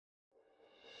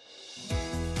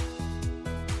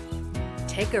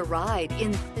Take a ride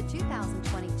in the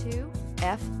 2022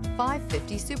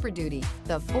 F-550 Super Duty.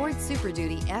 The Ford Super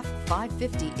Duty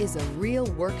F-550 is a real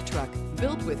work truck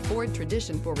built with Ford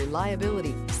tradition for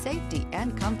reliability, safety,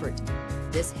 and comfort.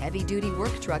 This heavy-duty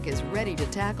work truck is ready to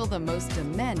tackle the most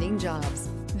demanding jobs.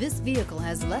 This vehicle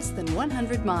has less than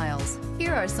 100 miles.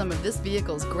 Here are some of this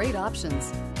vehicle's great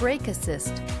options: brake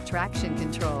assist, traction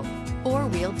control,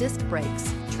 four-wheel disc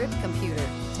brakes, trip computer,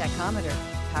 tachometer,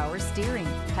 power steering,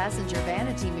 passenger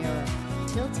vanity mirror,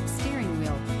 tilt steering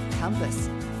wheel, compass,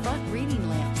 front reading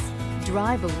lamps.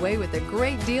 Drive away with a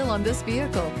great deal on this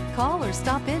vehicle. Call or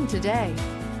stop in today.